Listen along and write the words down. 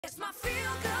It's my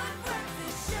feel-good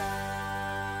breakfast show.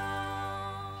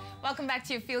 Welcome back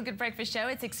to your Feel Good Breakfast Show.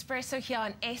 It's Expresso here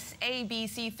on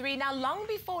SABC3. Now, long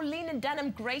before Lena Dunham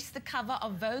graced the cover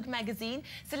of Vogue magazine,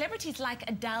 celebrities like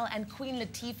Adele and Queen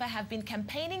Latifah have been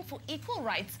campaigning for equal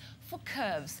rights for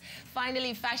curves.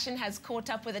 Finally, fashion has caught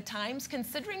up with the times,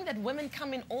 considering that women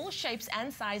come in all shapes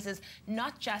and sizes,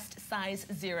 not just size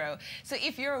 0. So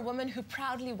if you're a woman who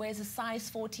proudly wears a size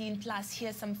 14 plus,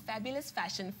 here's some fabulous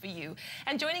fashion for you.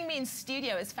 And joining me in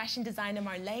studio is fashion designer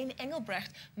Marlene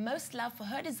Engelbrecht, most loved for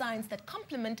her designs that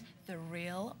complement the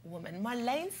real woman.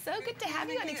 Marlene, so good to have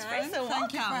you on Expresso.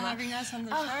 Thank you for having us on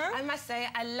the show. I must say,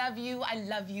 I love you, I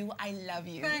love you, I love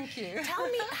you. Thank you. Tell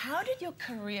me, how did your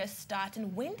career start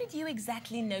and when did you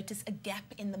exactly notice a gap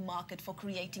in the market for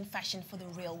creating fashion for the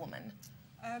real woman?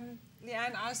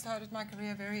 Leigh-anne, I started my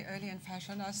career very early in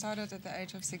fashion. I started at the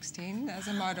age of 16 as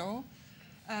a model,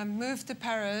 moved to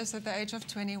Paris at the age of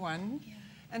 21,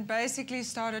 and basically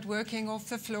started working off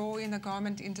the floor in the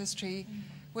garment industry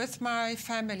with my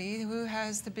family, who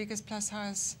has the biggest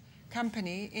plus-size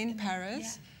company in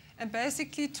Paris, and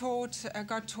basically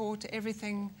got taught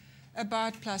everything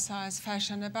about plus-size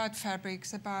fashion, about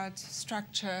fabrics, about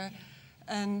structure,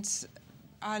 and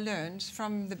I learned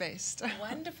from the best.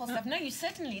 Wonderful stuff. No, you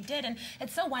certainly did, and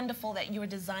it's so wonderful that you're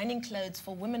designing clothes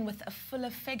for women with a fuller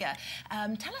figure.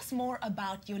 Tell us more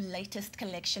about your latest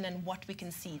collection and what we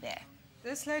can see there.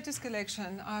 This latest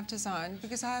collection I've designed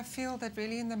because I feel that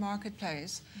really in the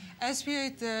marketplace, as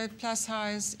the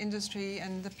plus-size industry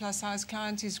and the plus-size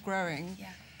client is growing,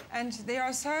 and there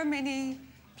are so many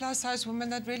plus-size women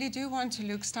that really do want to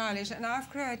look stylish, and I've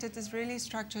created this really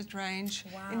structured range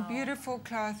in beautiful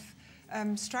cloth,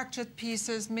 structured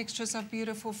pieces, mixtures of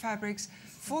beautiful fabrics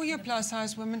for your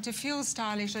plus-size woman to feel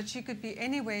stylish, that she could be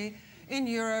anywhere in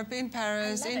Europe, in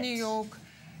Paris, in New York,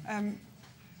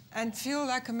 and feel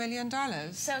like $1 million.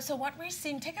 So what we're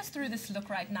seeing, take us through this look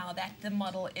right now that the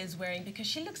model is wearing, because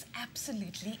she looks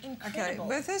absolutely incredible.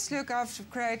 Okay, with this look I've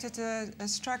created a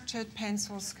structured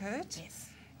pencil skirt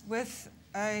with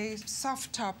a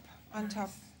soft top on top.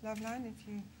 Loveline, if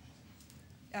you...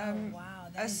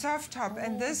 a soft top,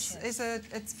 and this is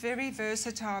it's very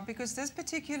versatile because this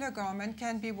particular garment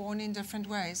can be worn in different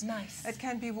ways. Nice. It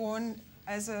can be worn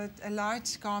as a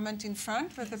light garment in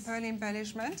front with a pearl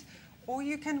embellishment, or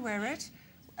you can wear it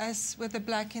as with the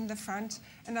black in the front.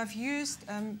 And I've used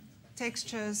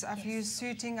textures, I've used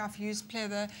suiting, I've used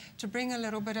pleather to bring a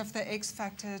little bit of the X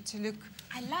factor to look...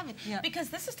 I love it, because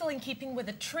this is still in keeping with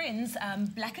the trends,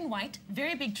 black and white,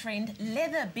 very big trend,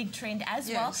 leather, big trend as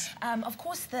well. Of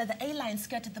course, the A-line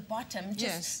skirt at the bottom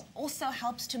just also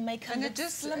helps to make her look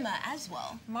slimmer as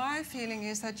well. My feeling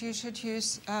is that you should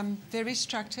use very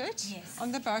structured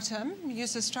on the bottom,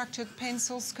 use a structured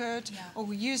pencil skirt,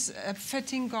 or use a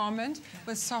fitting garment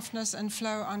with softness and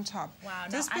flow on top. Wow,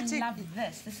 now I love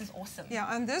this. This is awesome. Yeah,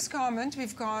 on this garment,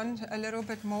 we've gone a little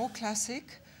bit more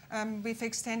classic. We've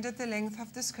extended the length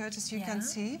of the skirt, as you can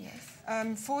see.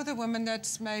 For the woman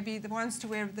that maybe wants to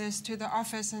wear this to the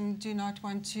office and do not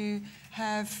want to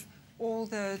have all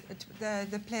the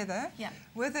pleather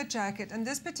with a jacket. And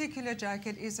this particular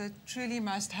jacket is a truly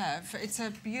must-have. It's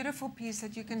a beautiful piece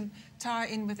that you can tie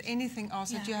in with anything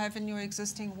else that you have in your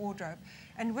existing wardrobe.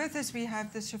 And with this, we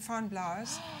have the chiffon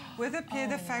blouse with a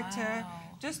pleather factor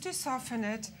just to soften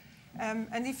it.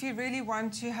 And if you really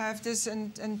want to have this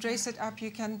and dress it up, you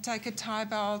can take a tie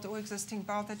belt or existing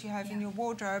belt that you have in your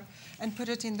wardrobe and put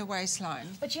it in the waistline.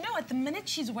 But you know what, the minute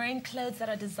she's wearing clothes that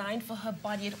are designed for her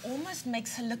body, it almost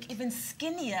makes her look even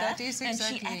skinnier than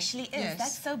she actually is.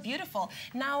 That's so beautiful.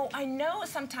 Now, I know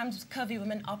sometimes curvy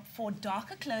women opt for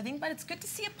darker clothing, but it's good to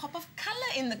see a pop of colour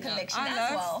in the collection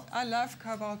as well. I love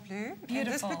cobalt blue. Beautiful. And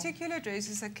this particular dress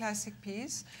is a classic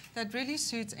piece that really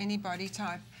suits any body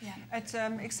type. It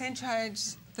accentuates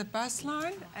the bust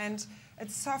line, and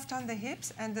it's soft on the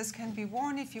hips, and this can be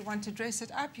worn if you want to dress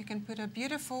it up. You can put a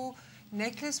beautiful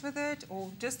necklace with it or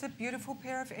just a beautiful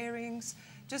pair of earrings.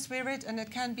 Just wear it, and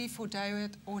it can be for day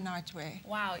or night wear.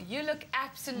 Wow, you look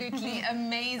absolutely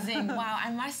amazing. Wow, I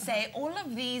must say, all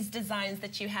of these designs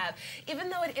that you have,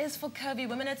 even though it is for curvy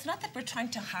women, it's not that we're trying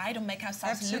to hide or make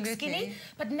ourselves look skinny,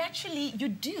 but naturally you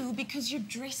do because you're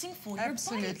dressing for your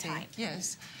body type.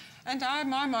 Yes. And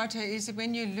my motto is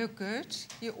when you look good,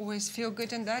 you always feel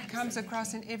good, and that comes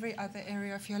across in every other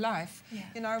area of your life.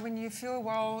 You know, when you feel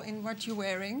well in what you're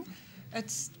wearing,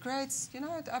 it's great, you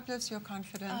know, it uplifts your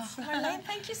confidence. Marlene,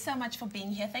 thank you so much for being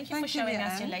here. Thank you for showing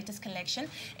us your latest collection.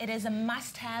 It is a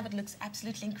must-have. It looks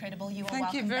absolutely incredible. You are welcome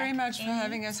back. Thank you very much for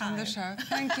having us on the show.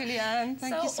 Thank you, Leigh-anne.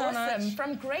 Thank you so much.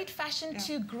 From great fashion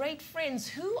to great friends.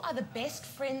 Who are the best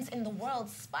friends in the world?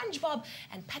 SpongeBob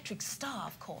and Patrick Star,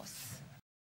 of course.